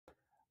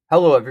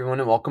Hello everyone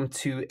and welcome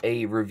to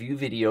a review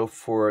video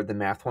for the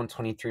Math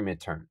 123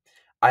 midterm.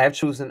 I have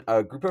chosen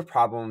a group of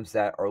problems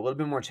that are a little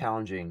bit more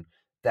challenging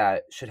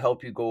that should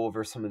help you go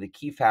over some of the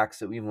key facts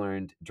that we've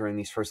learned during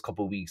these first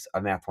couple weeks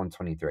of Math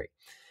 123.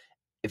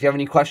 If you have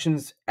any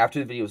questions after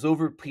the video is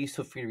over, please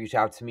feel free to reach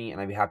out to me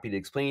and I'd be happy to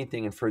explain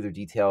anything in further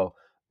detail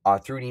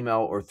through an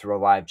email or through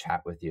a live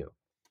chat with you.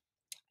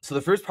 So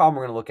the first problem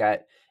we're going to look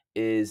at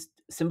is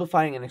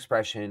simplifying an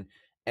expression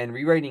and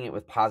rewriting it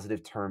with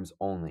positive terms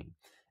only.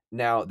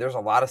 Now, there's a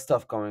lot of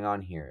stuff going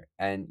on here,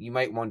 and you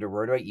might wonder,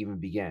 where do I even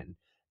begin?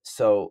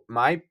 So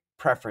my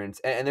preference,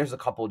 and there's a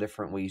couple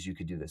different ways you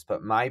could do this,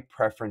 but my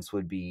preference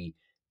would be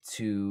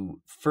to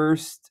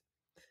first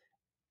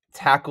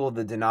tackle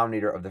the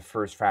denominator of the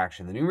first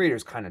fraction. The numerator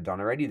is kind of done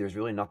already. There's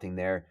really nothing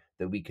there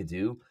that we could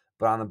do.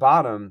 But on the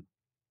bottom,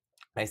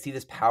 I see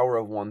this power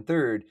of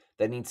 1/3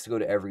 that needs to go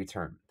to every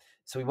term.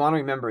 So we want to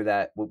remember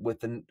that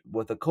with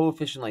a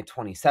coefficient like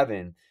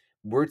 27,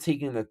 we're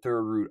taking the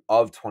third root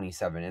of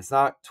 27. It's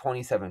not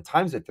 27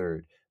 times a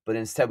third, but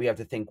instead we have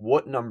to think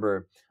what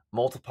number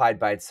multiplied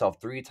by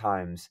itself 3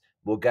 times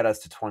will get us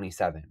to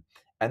 27,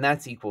 and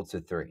that's equal to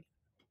 3.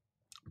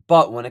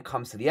 But when it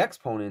comes to the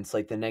exponents,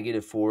 like the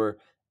 -4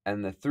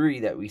 and the 3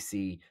 that we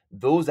see,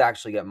 those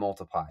actually get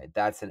multiplied.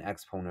 That's an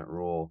exponent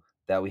rule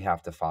that we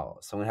have to follow.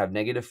 So I'm going to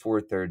have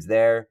 -4/3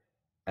 there,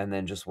 and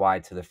then just y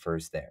to the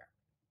first there.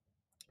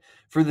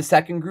 For the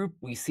second group,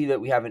 we see that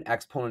we have an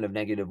exponent of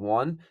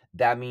 -1.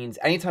 That means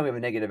anytime we have a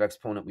negative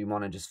exponent, we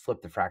want to just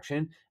flip the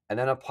fraction and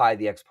then apply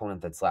the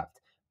exponent that's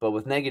left. But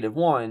with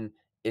 -1,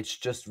 it's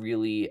just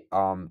really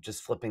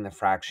just flipping the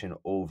fraction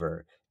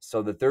over.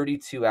 So the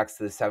 32x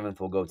to the 7th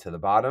will go to the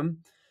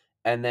bottom.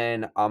 And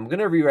then I'm going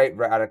to rewrite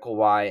radical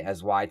y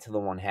as y to the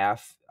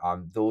 1/2.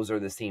 Those are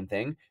the same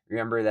thing.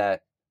 Remember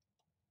that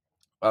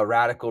a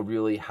radical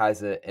really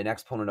has an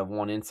exponent of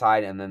 1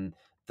 inside, and then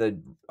the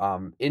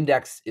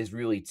index is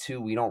really 2.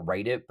 We don't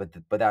write it, but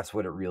that's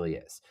what it really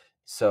is.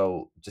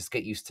 So just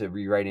get used to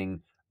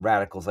rewriting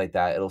radicals like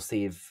that. It'll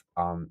save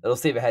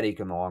a headache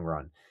in the long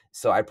run.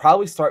 So I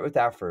probably start with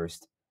that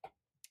first,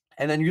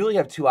 and then you really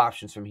have two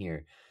options from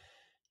here.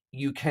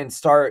 You can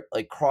start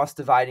like cross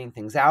dividing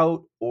things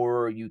out,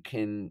 or you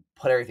can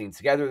put everything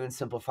together and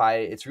simplify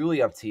it. It's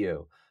really up to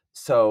you.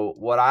 So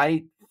what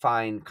I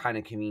find kind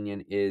of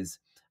convenient is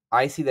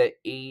I see that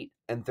 8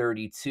 and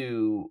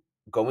 32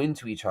 go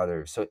into each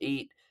other. So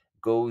 8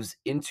 goes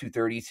into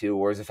 32,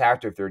 or as a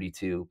factor of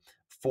 32,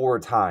 4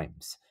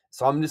 times.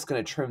 So I'm just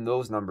going to trim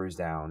those numbers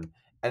down.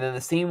 And then the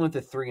same with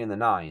the 3 and the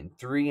 9.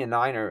 3 and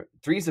 9 are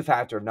 3 is a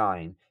factor of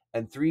 9,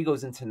 and 3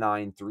 goes into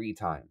 9 3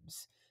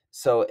 times.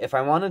 So if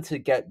I wanted to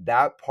get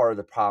that part of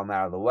the problem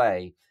out of the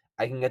way,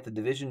 I can get the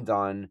division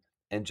done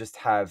and just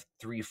have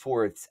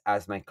 3/4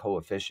 as my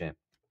coefficient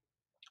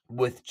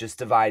with just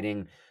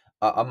dividing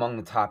among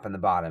the top and the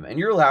bottom. And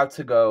you're allowed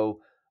to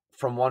go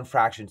from one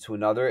fraction to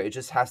another. It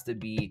just has to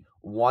be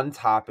one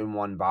top and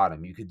one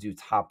bottom. You could do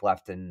top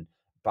left and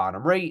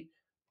bottom right,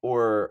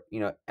 or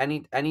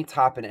any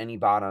top and any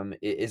bottom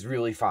is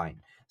really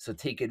fine. So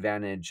take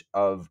advantage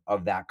of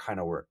that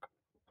kind of work.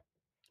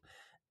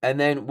 And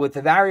then with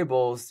the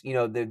variables,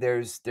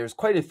 there's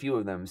quite a few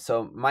of them.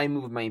 So my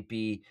move might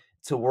be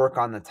to work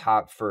on the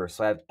top first.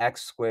 So I have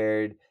x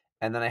squared,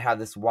 and then I have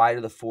this y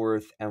to the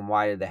 4th and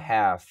y to the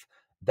half.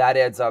 That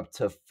adds up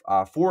to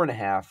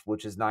 4.5,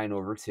 which is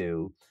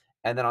 9/2.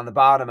 And then on the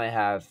bottom, I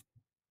have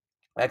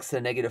x to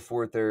the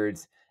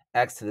 -4/3,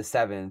 x to the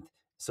 7th.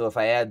 So if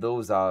I add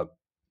those up,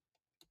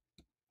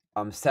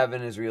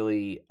 7 is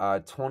really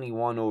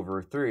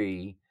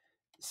 21/3.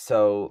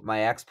 So my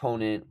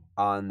exponent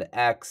on the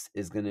x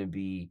is going to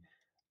be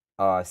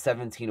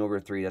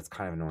 17/3. That's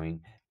kind of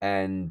annoying.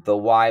 And the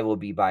y will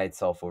be by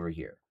itself over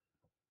here.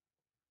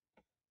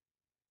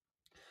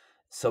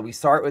 So we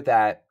start with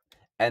that.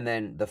 And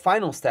then the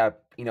final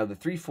step, the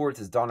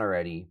 3/4 is done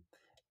already.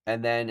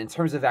 And then in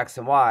terms of x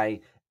and y,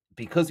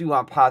 because we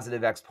want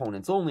positive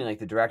exponents only, like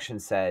the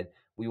directions said,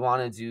 we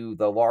want to do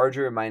the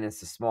larger minus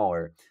the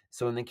smaller.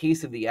 So in the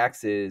case of the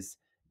x's,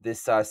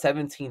 this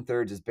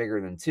 17/3 is bigger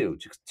than 2.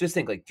 Just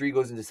think like 3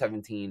 goes into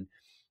 17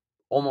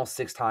 almost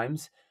 6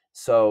 times.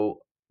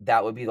 So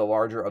that would be the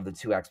larger of the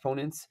two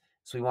exponents.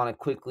 So we want to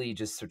quickly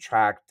just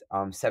subtract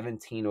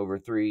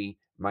 17/3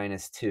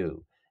 minus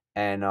 2.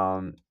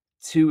 And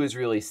 2 is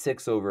really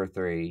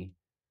 6/3.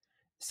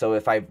 So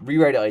if I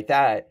rewrite it like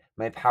that,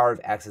 my power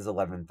of x is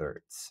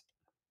 11/3.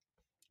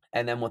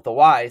 And then with the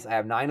y's, I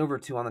have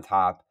 9/2 on the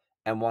top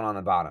and 1 on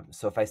the bottom.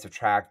 So if I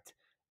subtract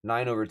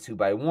 9/2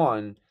 by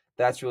 1,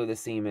 that's really the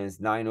same as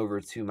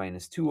 9/2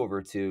 minus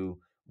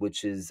 2/2,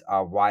 which is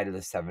y to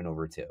the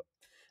 7/2.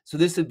 So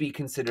this would be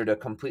considered a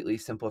completely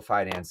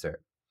simplified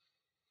answer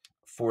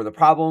for the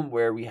problem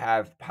where we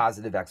have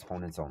positive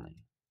exponents only.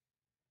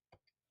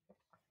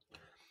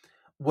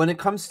 When it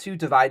comes to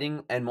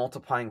dividing and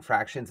multiplying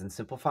fractions and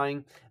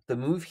simplifying, the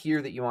move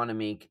here that you want to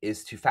make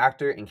is to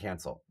factor and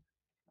cancel.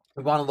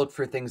 We want to look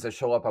for things that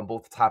show up on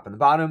both the top and the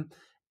bottom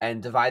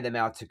and divide them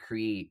out to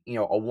create,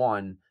 a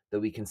 1 that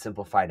we can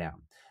simplify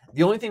down.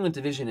 The only thing with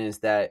division is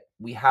that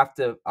we have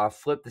to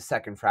flip the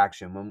second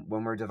fraction.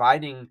 When we're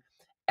dividing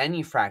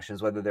any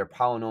fractions, whether they're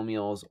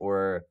polynomials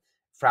or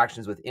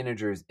fractions with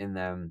integers in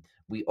them,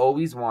 we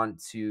always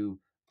want to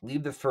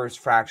leave the first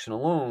fraction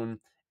alone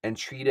and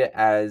treat it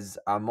as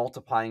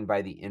multiplying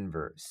by the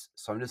inverse.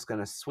 So I'm just going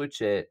to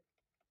switch it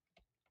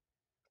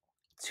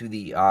to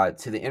the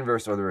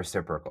inverse or the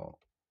reciprocal.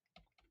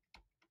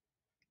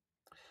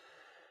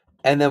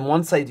 And then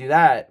once I do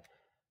that,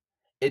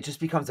 it just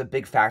becomes a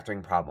big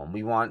factoring problem.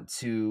 We want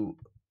to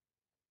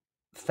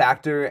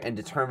factor and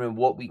determine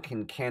what we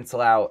can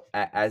cancel out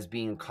as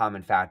being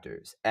common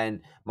factors.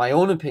 And my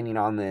own opinion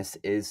on this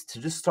is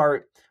to just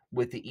start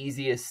with the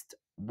easiest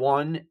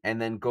one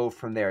and then go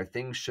from there.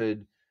 Things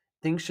should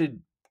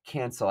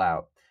cancel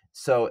out.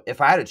 So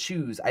if I had to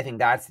choose, I think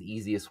that's the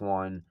easiest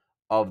one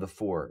of the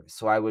four.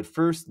 So I would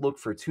first look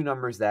for two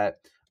numbers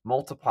that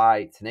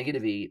multiply to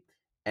 -8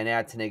 and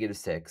add to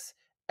 -6.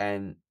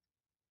 And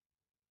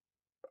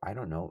I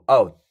don't know.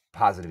 Oh,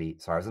 positive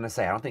 8. Sorry, I was going to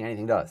say, I don't think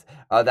anything does.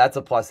 That's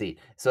a +8.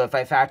 So if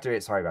I factor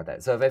it, sorry about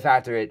that. So if I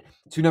factor it,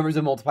 two numbers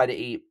that multiply to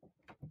 8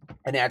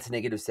 and add to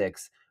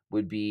 -6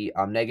 would be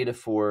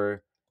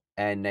 -4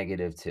 and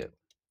 -2.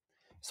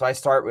 So I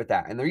start with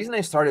that. And the reason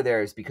I started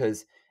there is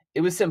because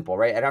it was simple,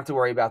 right? I don't have to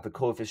worry about the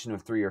coefficient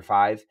of 3 or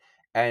 5.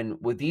 And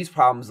with these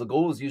problems, the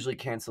goal is usually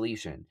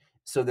cancellation.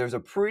 So there's a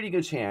pretty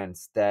good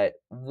chance that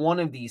one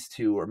of these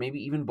two, or maybe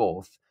even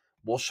both,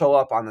 will show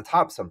up on the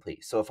top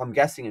someplace. So if I'm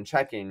guessing and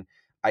checking,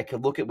 I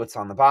could look at what's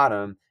on the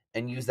bottom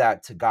and use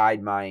that to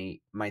guide my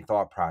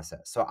thought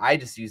process. So I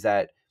just use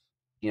that,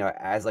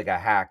 as like a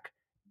hack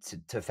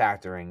to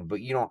factoring,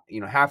 but you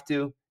don't have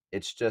to.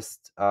 It's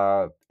just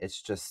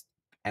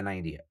an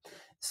idea.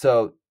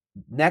 So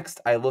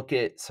next, I look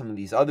at some of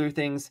these other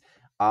things.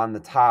 On the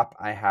top,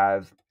 I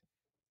have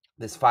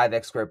this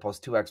 5x squared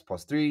plus 2x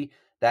plus 3.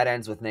 That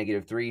ends with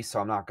 -3, so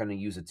I'm not going to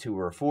use a 2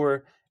 or a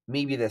 4.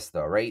 Maybe this,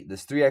 though, right?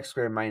 This 3x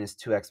squared minus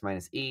 2x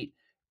minus 8.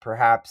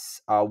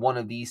 Perhaps one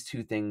of these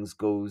two things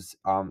goes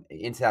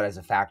into that as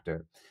a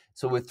factor.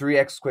 So with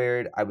 3x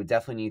squared, I would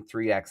definitely need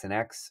 3x and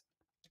x.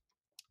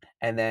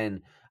 And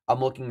then I'm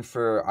looking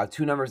for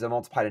two numbers that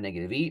multiply to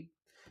 -8.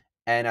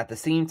 And at the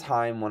same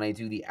time, when I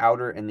do the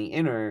outer and the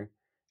inner,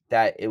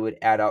 that it would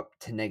add up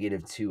to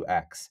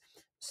 -2x.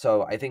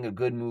 So I think a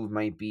good move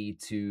might be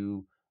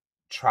to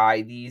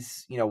try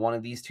these, one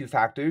of these two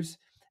factors.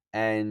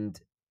 And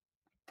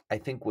I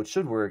think what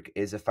should work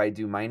is if I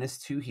do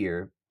 -2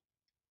 here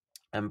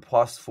and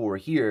 +4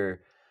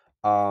 here,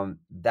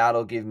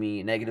 that'll give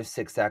me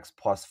 -6x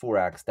plus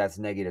 4x. That's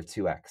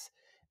 -2x.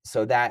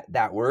 So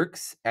that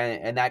works.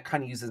 And that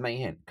kind of uses my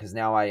hint because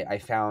now I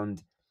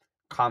found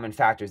common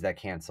factors that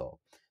cancel.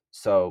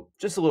 So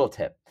just a little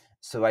tip.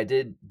 So I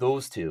did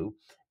those two,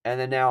 and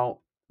then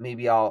now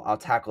maybe I'll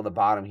tackle the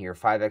bottom here.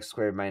 5x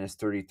squared minus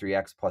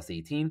 33x plus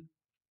 18.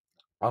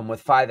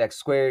 With 5x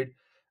squared,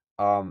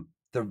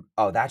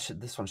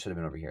 this one should have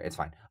been over here. It's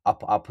fine.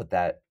 I'll put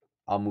that.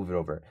 I'll move it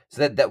over.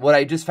 So that what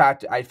I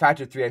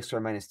factored 3x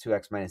squared minus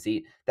 2x minus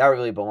 8. That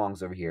really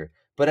belongs over here.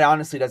 But it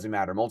honestly doesn't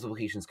matter.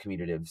 Multiplication is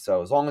commutative.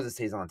 So as long as it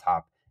stays on the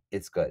top,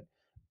 it's good.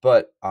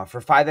 But for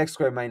 5x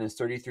squared minus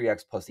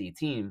 33x plus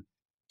 18,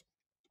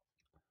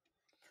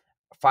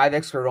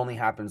 5x squared only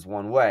happens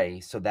one way,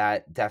 so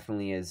that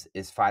definitely is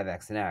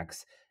 5x and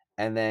x.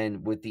 And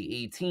then with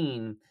the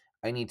 18,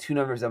 I need two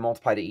numbers that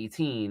multiply to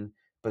 18,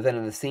 but then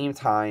at the same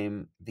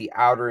time, the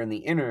outer and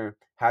the inner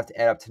have to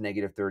add up to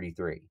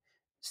 -33.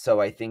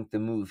 So I think the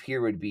move here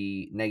would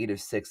be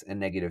 -6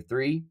 and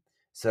 -3,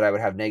 so that I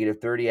would have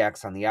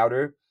 -30x on the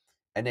outer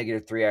and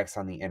 -3x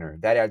on the inner.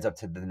 That adds up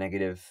to the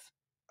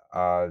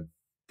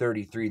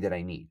 -33 that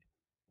I need.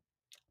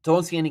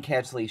 Don't see any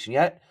cancellation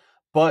yet,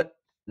 but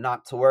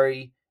not to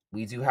worry.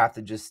 We do have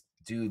to just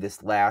do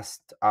this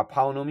last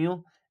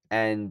polynomial.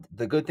 And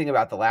the good thing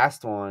about the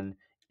last one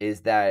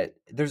is that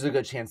there's a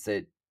good chance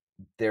that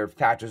their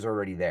factors are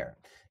already there.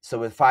 So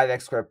with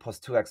 5x squared plus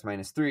 2x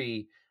minus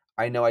 3,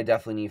 I know I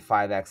definitely need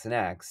 5x and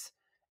x.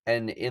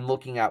 And in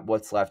looking at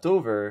what's left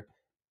over,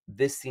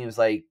 this seems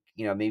like,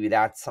 maybe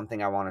that's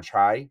something I want to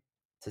try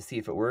to see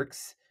if it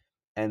works.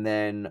 And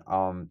then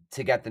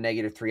to get the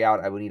 -3 out,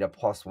 I would need a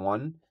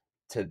 +1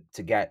 to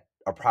get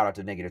a product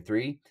of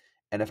 -3.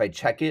 And if I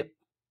check it,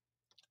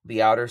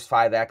 the outer's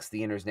 5x,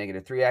 the inner's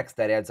 -3x.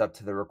 That adds up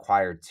to the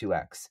required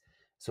 2x.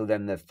 So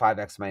then the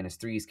 5x minus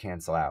 3's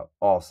cancel out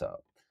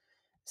also.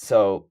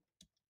 So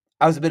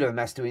I was a bit of a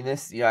mess doing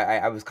this.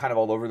 I was kind of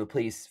all over the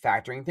place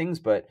factoring things,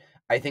 but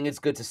I think it's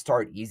good to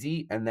start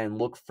easy and then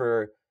look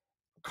for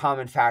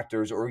common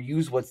factors or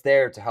use what's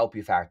there to help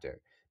you factor.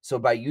 So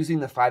by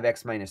using the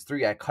 5x minus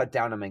 3, I cut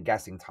down on my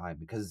guessing time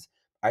because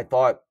I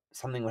thought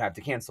something would have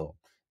to cancel.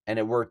 And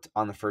it worked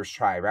on the first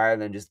try rather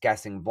than just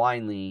guessing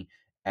blindly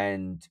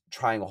and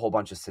trying a whole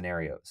bunch of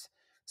scenarios.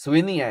 So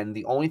in the end,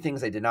 the only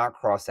things I did not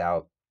cross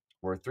out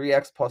were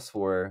 3x plus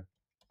 4,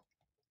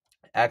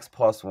 x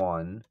plus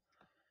 1,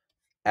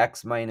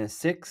 x minus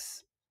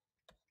 6,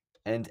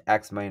 and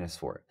x minus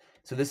 4.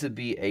 So this would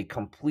be a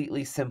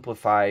completely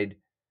simplified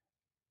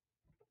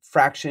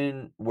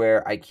fraction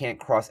where I can't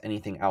cross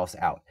anything else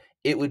out.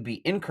 It would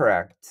be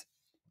incorrect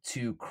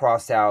to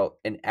cross out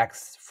an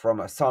x from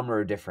a sum or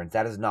a difference.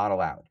 That is not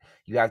allowed.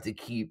 You have to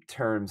keep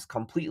terms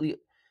completely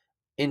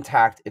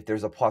intact if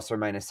there's a plus or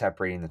minus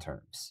separating the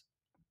terms.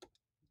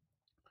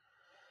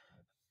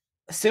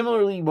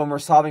 Similarly, when we're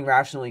solving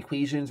rational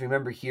equations,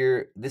 remember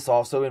here, this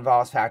also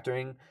involves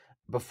factoring.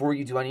 Before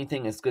you do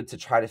anything, it's good to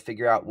try to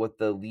figure out what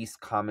the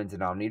least common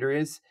denominator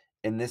is.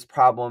 In this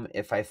problem,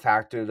 if I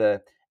factor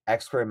the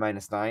x squared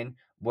minus 9,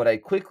 what I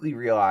quickly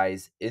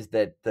realize is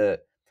that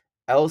the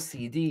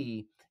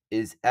LCD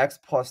is x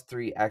plus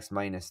 3, x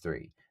minus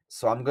 3.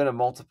 So I'm going to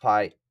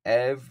multiply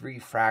every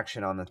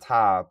fraction on the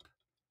top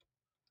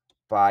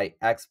by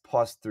x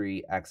plus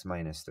 3, x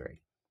minus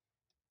 3.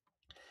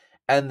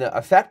 And the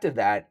effect of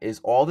that is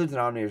all the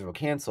denominators will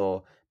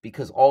cancel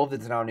because all of the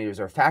denominators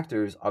are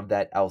factors of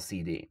that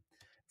LCD.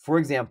 For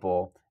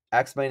example,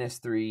 x minus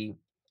 3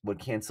 would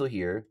cancel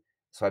here.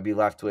 So I'd be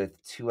left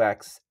with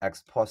 2x,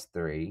 x plus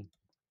 3.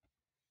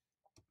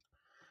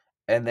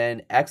 And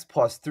then x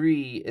plus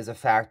 3 is a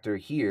factor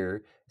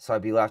here. So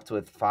I'd be left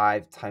with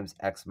 5 times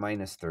x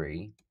minus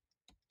 3.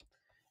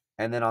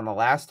 And then on the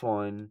last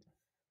one,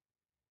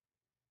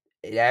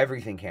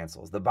 everything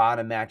cancels. The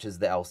bottom matches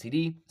the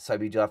LCD. So I'd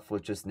be left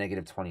with just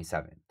negative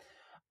 27.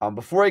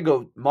 Before I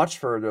go much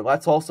further,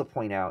 let's also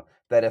point out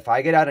that if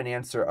I get out an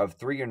answer of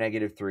 3 or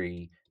negative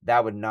 3,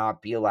 that would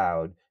not be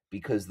allowed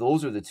because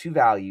those are the two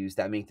values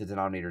that make the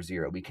denominator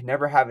 0. We can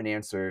never have an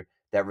answer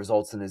that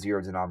results in a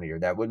 0 denominator.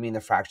 That would mean the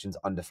fraction's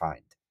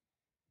undefined.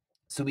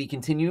 So we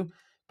continue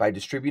by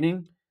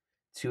distributing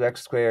 2x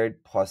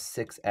squared plus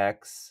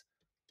 6x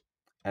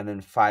and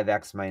then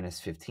 5x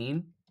minus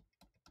 15.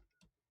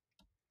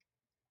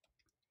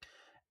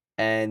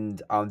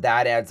 And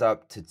that adds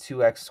up to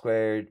 2x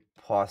squared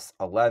plus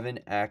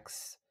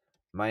 11x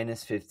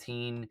minus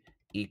 15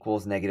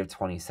 equals negative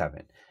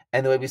 27.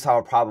 And the way we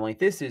solve a problem like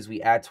this is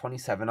we add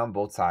 27 on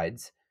both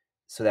sides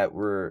so that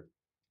we're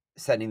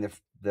setting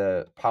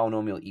the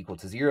polynomial equal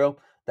to 0.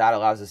 That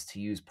allows us to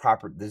use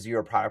the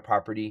zero product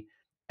property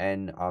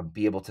and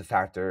be able to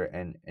factor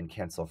and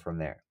cancel from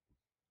there.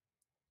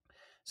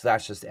 So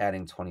that's just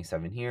adding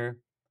 27 here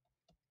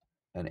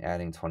and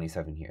adding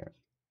 27 here.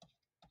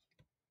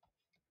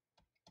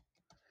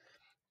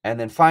 And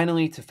then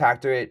finally, to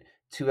factor it,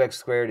 2x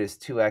squared is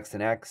 2x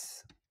and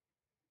x.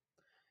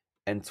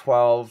 And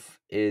 12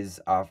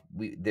 is,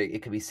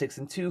 it could be 6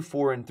 and 2,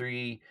 4 and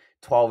 3,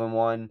 12 and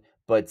 1.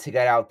 But to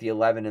get out the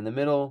 11 in the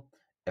middle,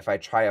 if I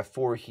try a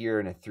 4 here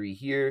and a 3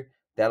 here,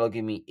 that'll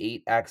give me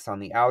 8x on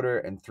the outer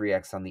and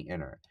 3x on the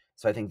inner.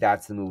 So I think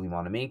that's the move we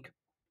want to make.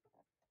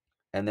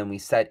 And then we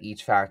set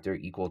each factor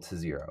equal to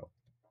 0.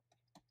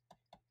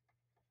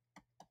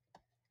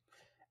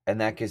 And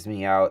that gives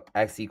me out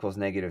x equals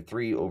negative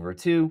 3 over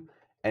 2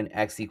 and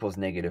x equals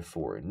negative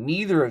 4.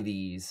 Neither of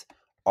these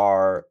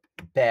are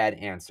bad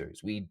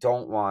answers. We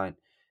don't want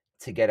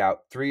to get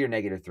out 3 or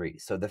negative 3.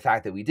 So the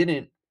fact that we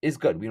didn't is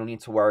good. We don't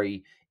need to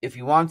worry. If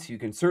you want to, you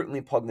can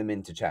certainly plug them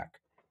in to check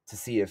to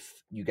see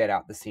if you get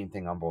out the same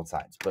thing on both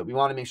sides. But we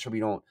want to make sure we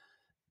don't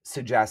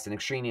suggest an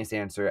extraneous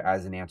answer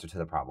as an answer to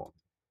the problem.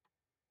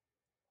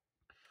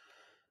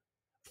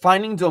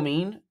 Finding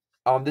domain.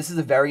 This is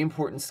a very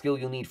important skill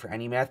you'll need for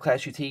any math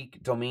class you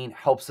take. Domain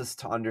helps us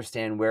to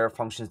understand where a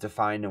function is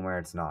defined and where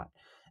it's not.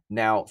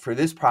 Now, for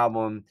this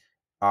problem,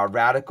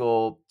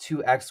 radical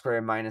 2x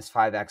squared minus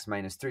 5x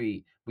minus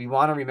 3, we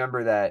want to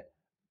remember that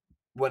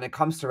when it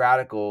comes to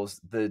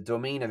radicals, the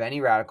domain of any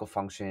radical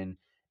function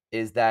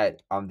is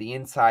that the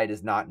inside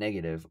is not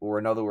negative, or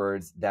in other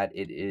words, that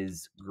it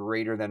is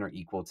greater than or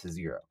equal to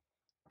 0.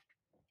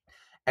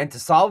 And to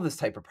solve this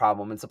type of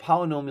problem, it's a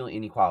polynomial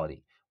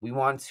inequality. We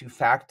want to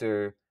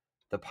factor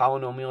the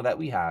polynomial that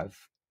we have,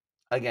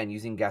 again,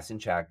 using guess and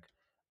check.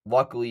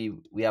 Luckily,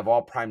 we have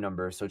all prime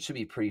numbers, so it should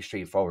be pretty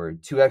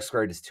straightforward. 2x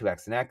squared is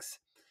 2x and x.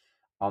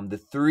 The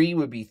 3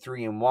 would be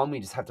 3 and 1. We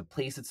just have to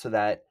place it so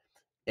that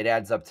it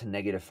adds up to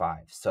negative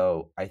 5.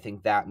 So I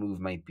think that move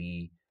might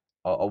be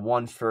a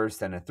 1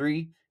 first and a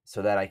 3,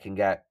 so that I can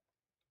get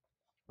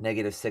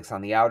negative 6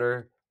 on the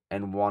outer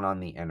and 1 on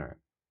the inner.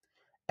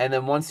 And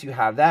then once you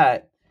have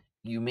that,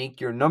 you make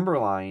your number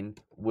line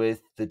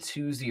with the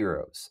two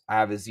zeros. I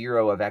have a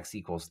 0 of x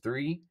equals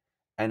 3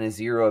 and a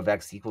 0 of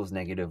x equals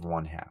negative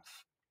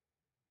 1/2.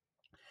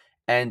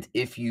 And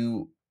if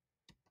you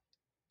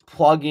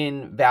plug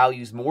in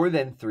values more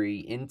than 3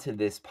 into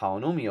this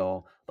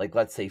polynomial, like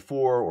let's say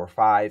 4 or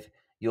 5,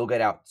 you'll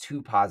get out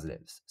 2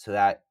 positives. So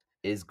that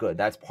is good.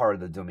 That's part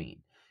of the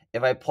domain.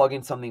 If I plug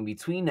in something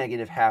between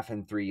negative 1/2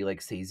 and 3,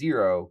 like say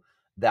 0,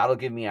 that'll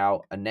give me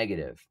out a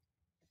negative.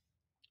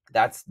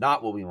 That's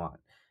not what we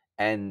want.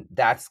 And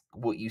that's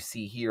what you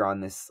see here on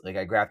this. Like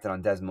I graphed it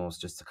on Desmos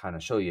just to kind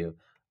of show you.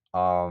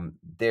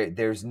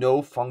 There's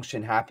no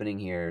function happening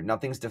here.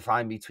 Nothing's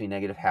defined between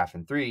negative 1/2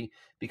 and 3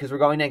 because we're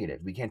going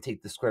negative. We can't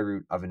take the square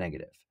root of a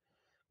negative.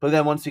 But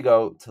then once we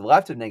go to the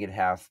left of negative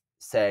 1/2,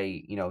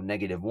 say,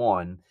 negative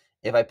 1,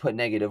 if I put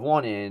negative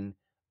 1 in,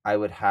 I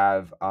would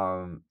have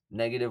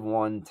negative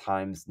 1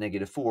 times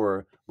negative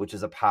 4, which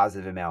is a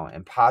positive amount.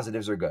 And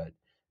positives are good.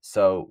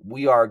 So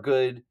we are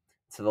good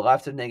to the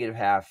left of negative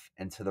half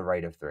and to the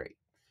right of 3.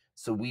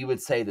 So we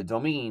would say the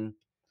domain,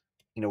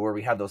 where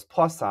we have those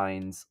plus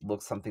signs,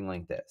 looks something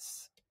like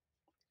this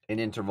in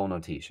interval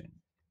notation.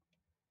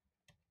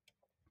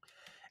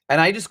 And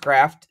I just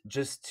graphed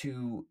just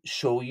to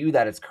show you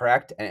that it's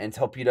correct and to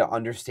help you to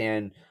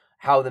understand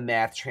how the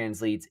math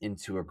translates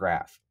into a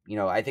graph.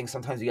 I think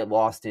sometimes we get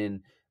lost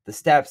in the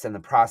steps and the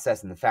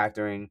process and the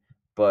factoring,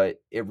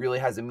 but it really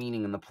has a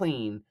meaning in the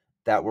plane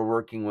that we're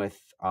working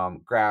with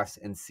graphs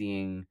and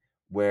seeing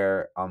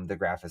where the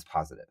graph is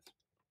positive.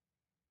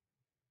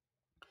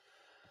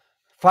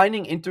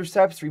 Finding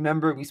intercepts,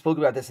 remember we spoke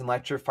about this in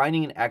lecture.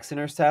 Finding an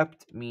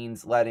x-intercept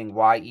means letting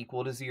y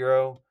equal to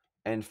 0,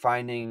 and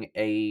finding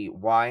a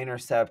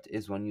y-intercept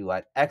is when you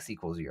let x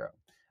equal 0.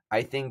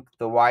 I think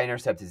the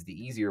y-intercept is the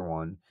easier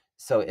one.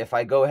 So if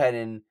I go ahead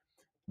and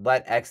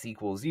let x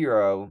equal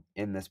 0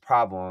 in this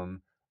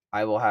problem,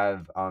 I will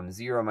have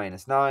 0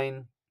 minus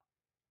 9,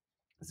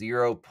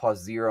 0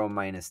 plus 0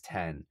 minus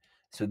 10.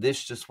 So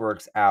this just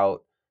works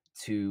out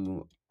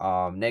to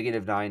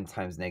negative 9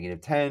 times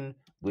negative 10,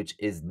 which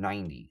is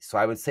 90. So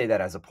I would say that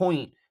as a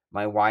point,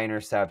 my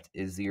y-intercept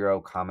is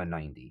 0,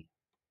 90.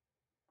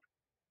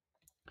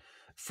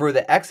 For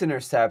the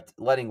x-intercept,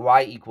 letting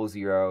y equal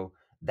 0,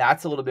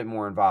 that's a little bit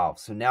more involved.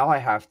 So now I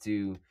have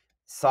to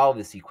solve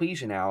this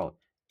equation out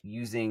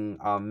using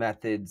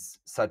methods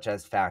such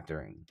as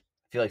factoring.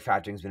 I feel like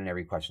factoring has been in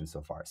every question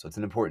so far, so it's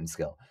an important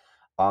skill.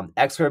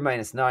 X squared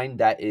minus 9,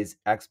 that is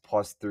x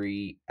plus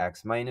 3,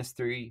 x minus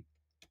 3.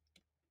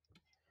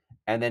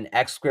 And then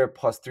x squared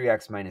plus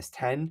 3x minus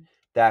 10,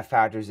 that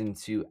factors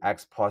into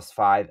x plus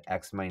 5,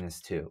 x minus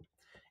 2.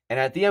 And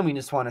at the end, we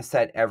just want to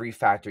set every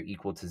factor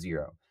equal to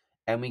 0.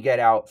 And we get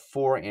out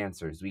 4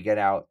 answers. We get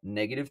out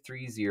negative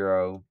 3,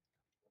 0.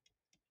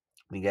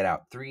 We get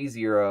out 3,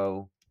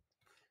 0.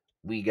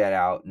 We get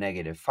out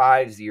negative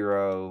 5,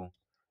 0.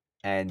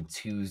 And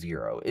 2,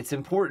 0. It's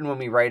important when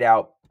we write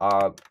out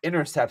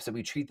intercepts that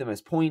we treat them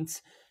as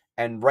points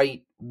and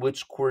write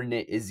which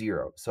coordinate is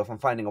 0. So if I'm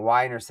finding a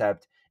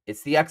y-intercept,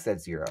 it's the x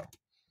that's 0.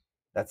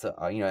 That's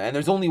and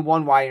there's only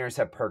one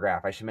y-intercept per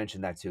graph. I should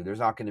mention that too. There's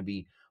not going to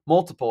be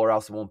multiple, or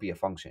else it won't be a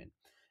function.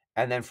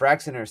 And then for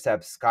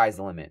x-intercepts, sky's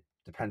the limit.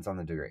 Depends on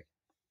the degree.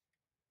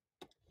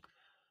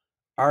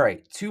 All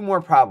right, 2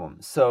 more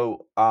problems.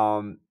 So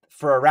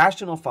for a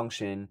rational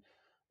function,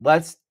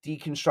 let's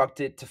deconstruct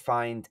it to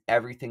find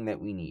everything that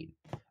we need.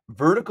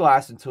 Vertical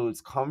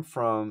asymptotes come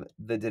from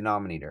the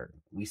denominator.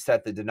 We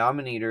set the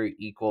denominator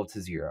equal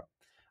to 0.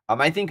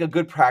 I think a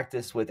good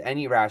practice with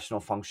any rational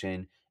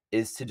function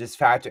is to just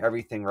factor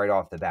everything right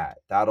off the bat.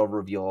 That'll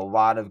reveal a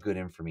lot of good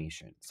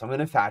information. So I'm going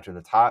to factor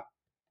the top,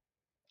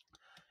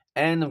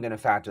 and I'm going to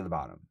factor the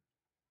bottom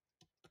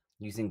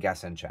using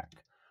guess and check.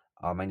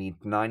 I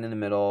need 9 in the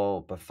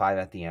middle, but 5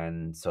 at the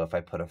end. So if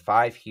I put a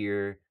 5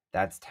 here,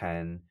 that's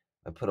 10.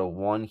 I put a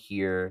 1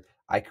 here,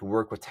 I could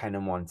work with 10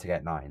 and 1 to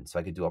get 9. So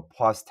I could do a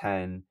plus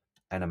 10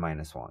 and a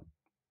minus 1.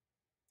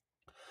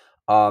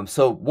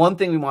 So one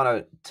thing we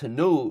want to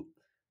note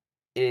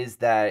is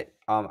that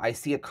I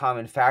see a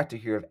common factor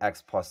here of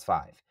x plus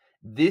 5.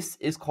 This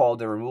is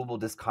called a removable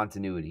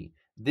discontinuity.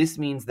 This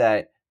means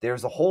that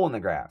there's a hole in the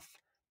graph,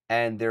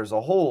 and there's a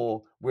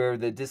hole where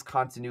the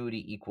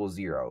discontinuity equals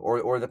 0,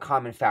 or the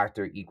common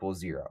factor equals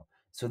 0.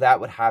 So that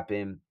would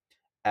happen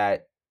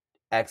at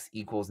x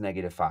equals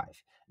negative 5.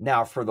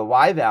 Now, for the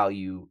y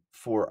value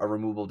for a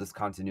removable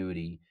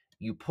discontinuity,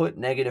 you put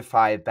negative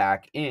 5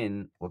 back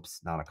in.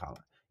 Whoops, not a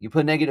comma. You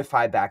put negative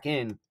 5 back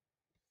in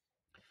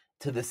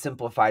to the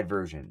simplified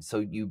version. So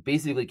you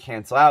basically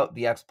cancel out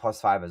the x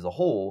plus 5 as a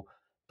whole,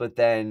 but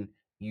then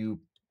you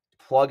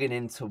plug it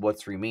into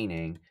what's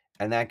remaining,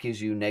 and that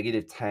gives you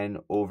negative 10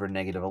 over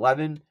negative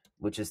 11,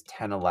 which is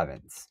 10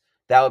 elevenths.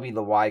 That would be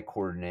the y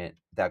coordinate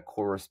that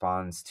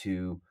corresponds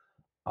to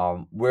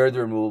where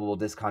the removable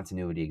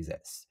discontinuity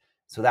exists.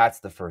 So that's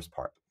the first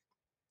part.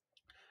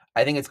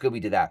 I think it's good we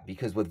did that,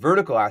 because with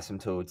vertical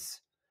asymptotes,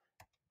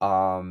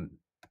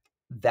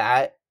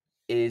 that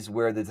is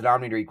where the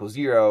denominator equals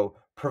 0,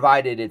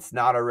 provided it's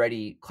not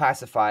already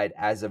classified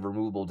as a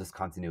removable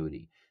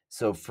discontinuity.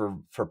 So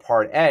for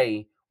part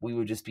A, we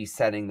would just be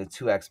setting the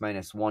 2x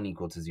minus 1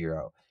 equal to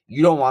 0.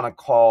 You don't want to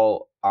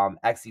call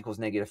x equals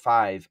negative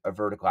 5 a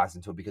vertical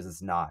asymptote, because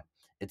it's not.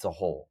 It's a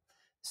hole.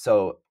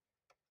 So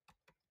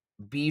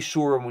be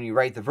sure when you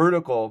write the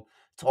vertical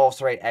to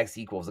also write x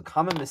equals. A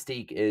common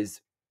mistake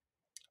is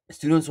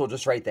students will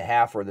just write the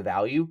half or the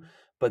value,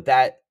 but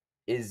that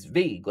is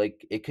vague.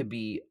 Like, it could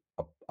be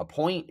a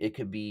point, it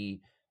could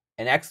be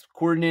an x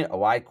coordinate, a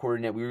y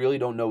coordinate. We really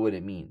don't know what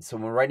it means. So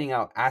when we're writing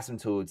out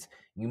asymptotes,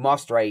 you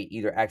must write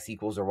either x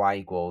equals or y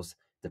equals,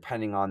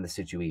 depending on the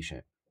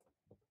situation.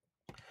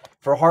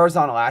 For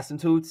horizontal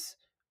asymptotes,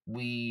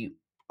 we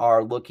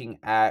are looking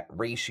at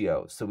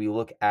ratio. So we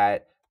look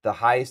at the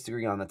highest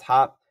degree on the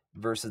top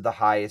versus the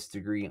highest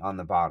degree on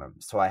the bottom.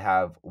 So I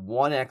have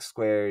 1x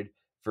squared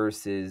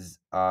versus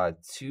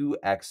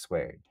 2x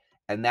squared,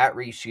 and that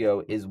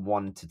ratio is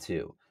 1 to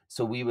 2.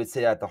 So we would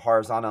say that the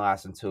horizontal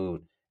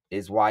asymptote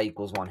is y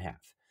equals 1/2.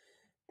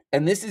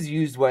 And this is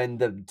used when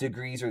the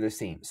degrees are the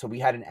same. So we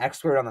had an x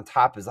squared on the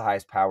top as the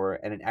highest power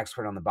and an x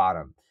squared on the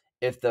bottom.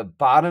 If the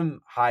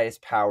bottom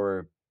highest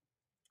power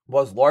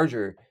was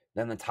larger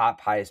than the top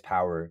highest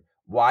power,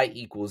 y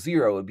equals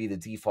 0 would be the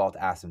default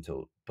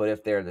asymptote. But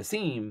if they're the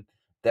same,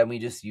 then we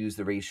just use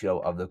the ratio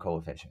of the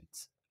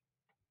coefficients.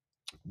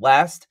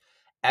 Last,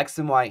 x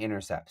and y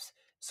intercepts.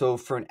 So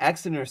for an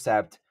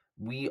x-intercept,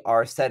 we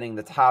are setting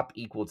the top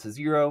equal to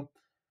 0.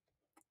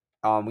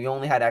 We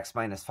only had x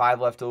minus 5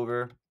 left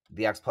over.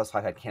 The x plus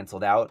 5 had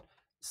canceled out.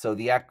 So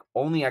the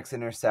only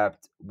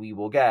x-intercept we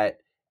will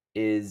get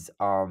is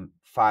 5,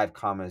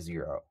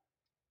 0.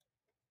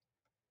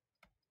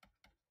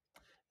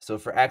 So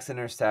for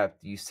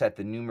x-intercept, you set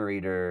the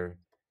numerator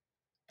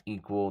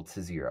equal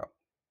to 0.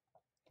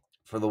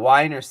 For the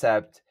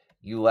y-intercept,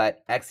 you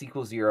let x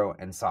equal 0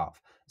 and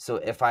solve. So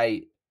if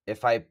I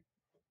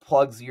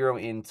plug 0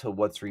 into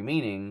what's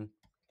remaining,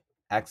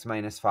 x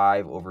minus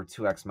 5 over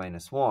 2x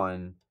minus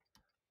 1,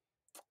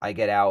 I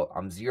get out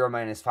 0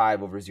 minus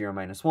 5 over 0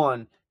 minus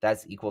 1,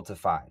 that's equal to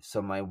 5.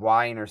 So my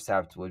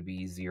y-intercept would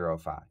be 0,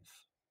 5.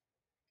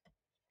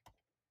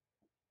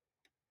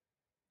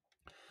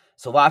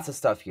 So lots of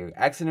stuff here.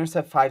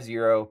 X-intercept 5,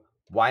 0,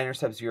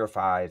 y-intercept 0,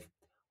 5,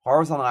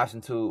 horizontal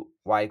asymptote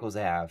y equals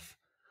a half,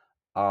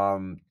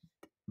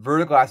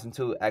 vertical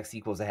asymptote x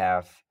equals a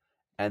half,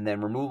 and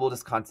then removable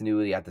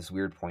discontinuity at this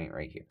weird point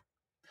right here.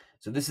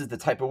 So this is the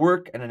type of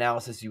work and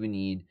analysis you would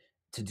need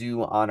to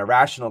do on a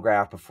rational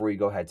graph before you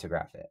go ahead to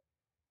graph it.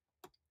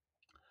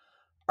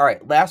 All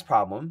right, last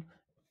problem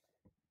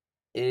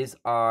is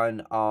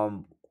on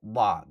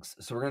logs.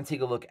 So we're going to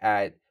take a look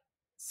at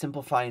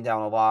simplifying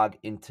down a log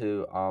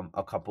into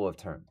a couple of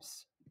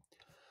terms,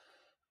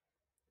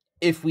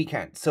 if we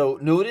can. So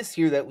notice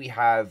here that we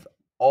have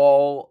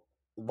all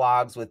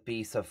logs with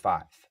base of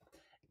 5.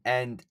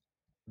 And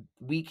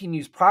we can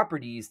use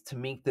properties to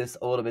make this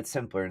a little bit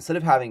simpler. Instead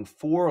of having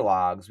 4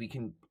 logs, we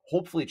can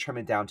hopefully trim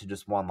it down to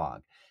just 1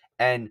 log.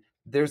 And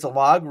there's a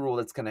log rule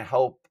that's going to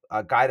help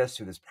guide us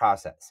through this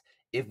process.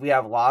 If we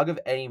have log of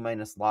a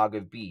minus log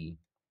of b,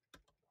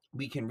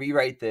 we can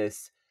rewrite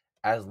this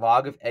as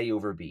log of a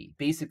over b.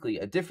 Basically,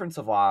 a difference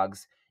of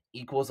logs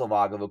equals a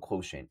log of a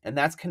quotient. And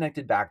that's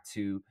connected back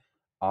to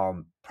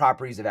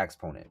properties of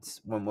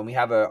exponents. When we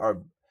have a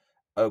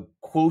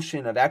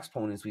quotient of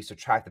exponents, we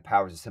subtract the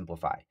powers to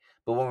simplify.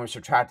 But when we're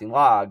subtracting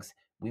logs,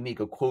 we make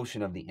a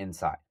quotient of the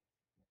inside.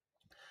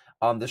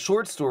 The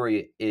short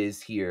story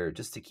is here,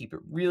 just to keep it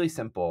really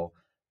simple,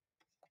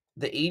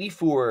 the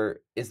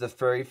 84 is the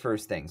very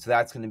first thing. So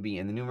that's going to be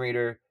in the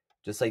numerator,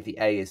 just like the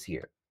a is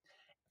here.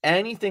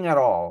 Anything at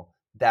all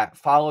that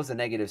follows a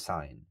negative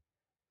sign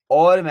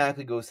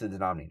automatically goes to the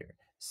denominator.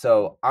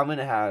 So I'm going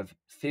to have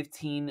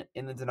 15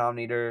 in the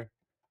denominator,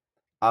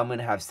 I'm going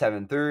to have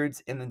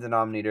 7/3 in the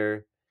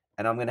denominator,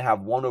 and I'm going to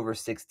have 1 over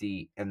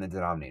 60 in the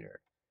denominator.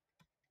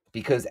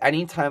 Because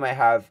anytime I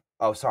have,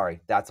 oh,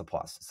 sorry, that's a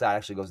plus. So that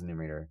actually goes in the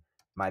numerator.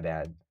 My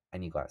bad. I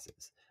need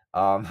glasses.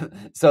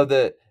 So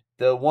the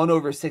 1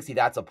 over 60,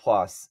 that's a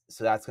plus.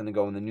 So that's going to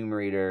go in the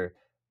numerator.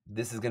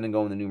 This is going to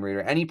go in the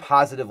numerator. Any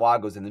positive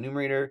log goes in the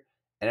numerator,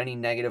 and any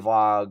negative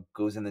log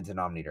goes in the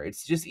denominator.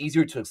 It's just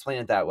easier to explain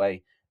it that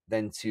way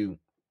than to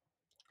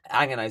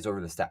agonize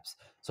over the steps.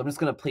 So I'm just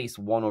going to place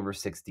 1 over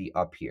 60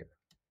 up here.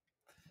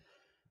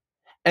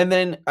 And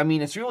then, I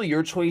mean, it's really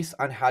your choice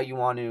on how you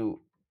want to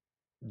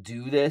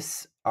do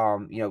this.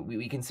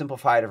 We can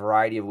simplify it a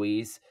variety of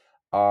ways.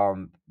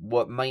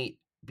 What might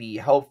be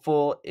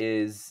helpful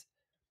is,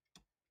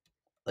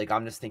 like,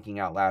 I'm just thinking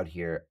out loud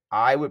here,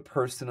 I would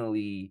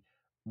personally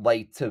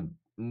like to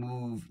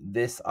move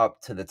this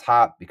up to the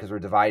top because we're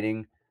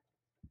dividing.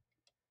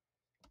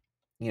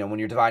 When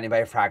you're dividing by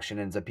a fraction,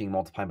 it ends up being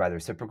multiplied by the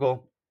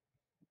reciprocal.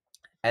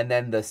 And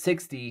then the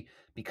 60,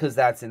 because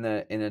that's in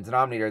the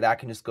denominator, that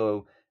can just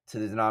go to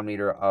the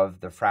denominator of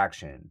the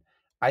fraction.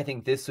 I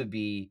think this would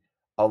be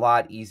a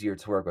lot easier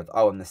to work with.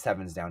 Oh, and the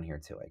 7's down here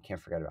too. I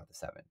can't forget about the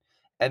 7.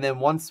 And then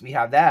once we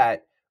have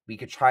that, we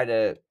could try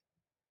to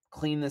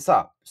clean this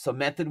up. So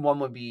method 1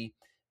 would be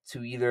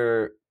to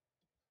either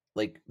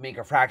like make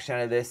a fraction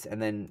out of this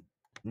and then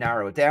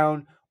narrow it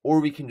down, or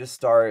we can just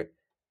start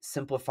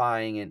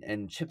simplifying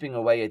and chipping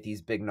away at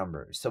these big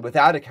numbers. So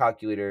without a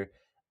calculator,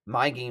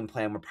 my game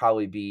plan would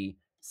probably be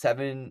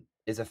 7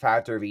 is a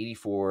factor of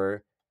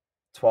 84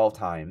 12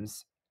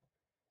 times.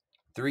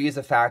 3 is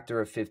a factor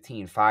of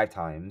 15 5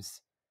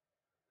 times.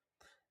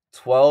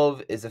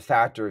 12 is a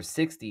factor of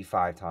 60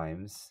 5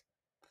 times.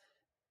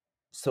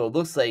 So it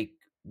looks like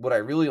what I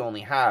really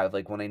only have,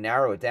 like when I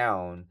narrow it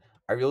down,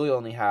 I really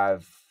only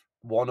have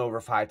 1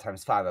 over 5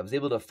 times 5. I was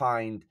able to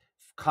find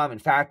common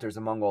factors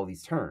among all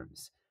these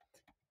terms.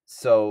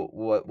 So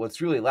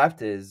what's really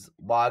left is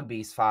log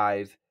base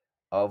 5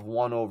 of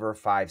 1 over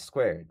 5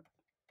 squared.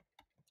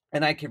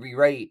 And I could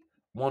rewrite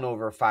 1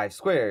 over 5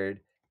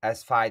 squared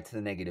as 5 to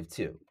the negative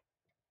 2.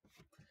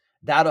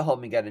 That'll help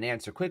me get an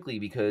answer quickly,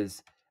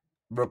 because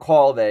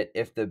recall that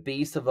if the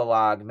base of the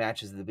log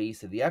matches the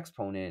base of the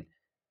exponent,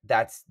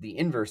 that's the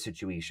inverse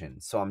situation.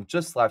 So I'm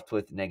just left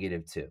with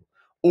negative 2.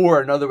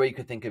 Or another way you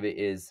could think of it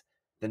is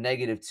the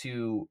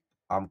 -2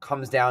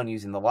 comes down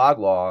using the log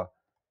law,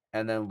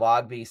 and then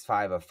log base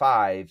 5 of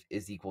 5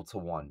 is equal to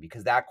 1,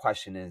 because that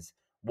question is,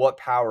 what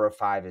power of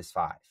 5 is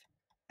 5?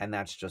 And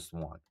that's just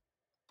 1.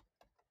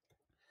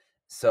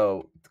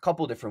 So a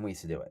couple different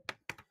ways to do it.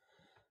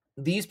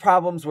 These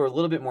problems were a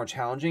little bit more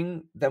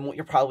challenging than what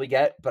you'll probably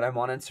get, but I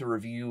wanted to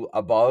review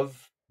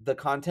above the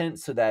content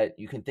so that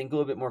you can think a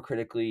little bit more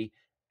critically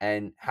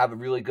and have a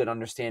really good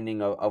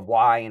understanding of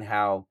why and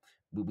how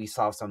we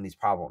solve some of these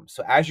problems.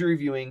 So as you're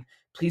reviewing,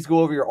 please go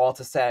over your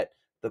ALTA set,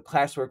 the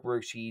classwork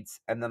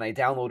worksheets, and then I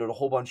downloaded a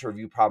whole bunch of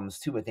review problems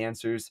too with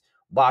answers,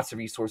 lots of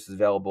resources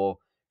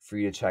available for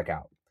you to check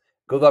out.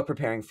 Good luck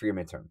preparing for your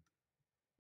midterm.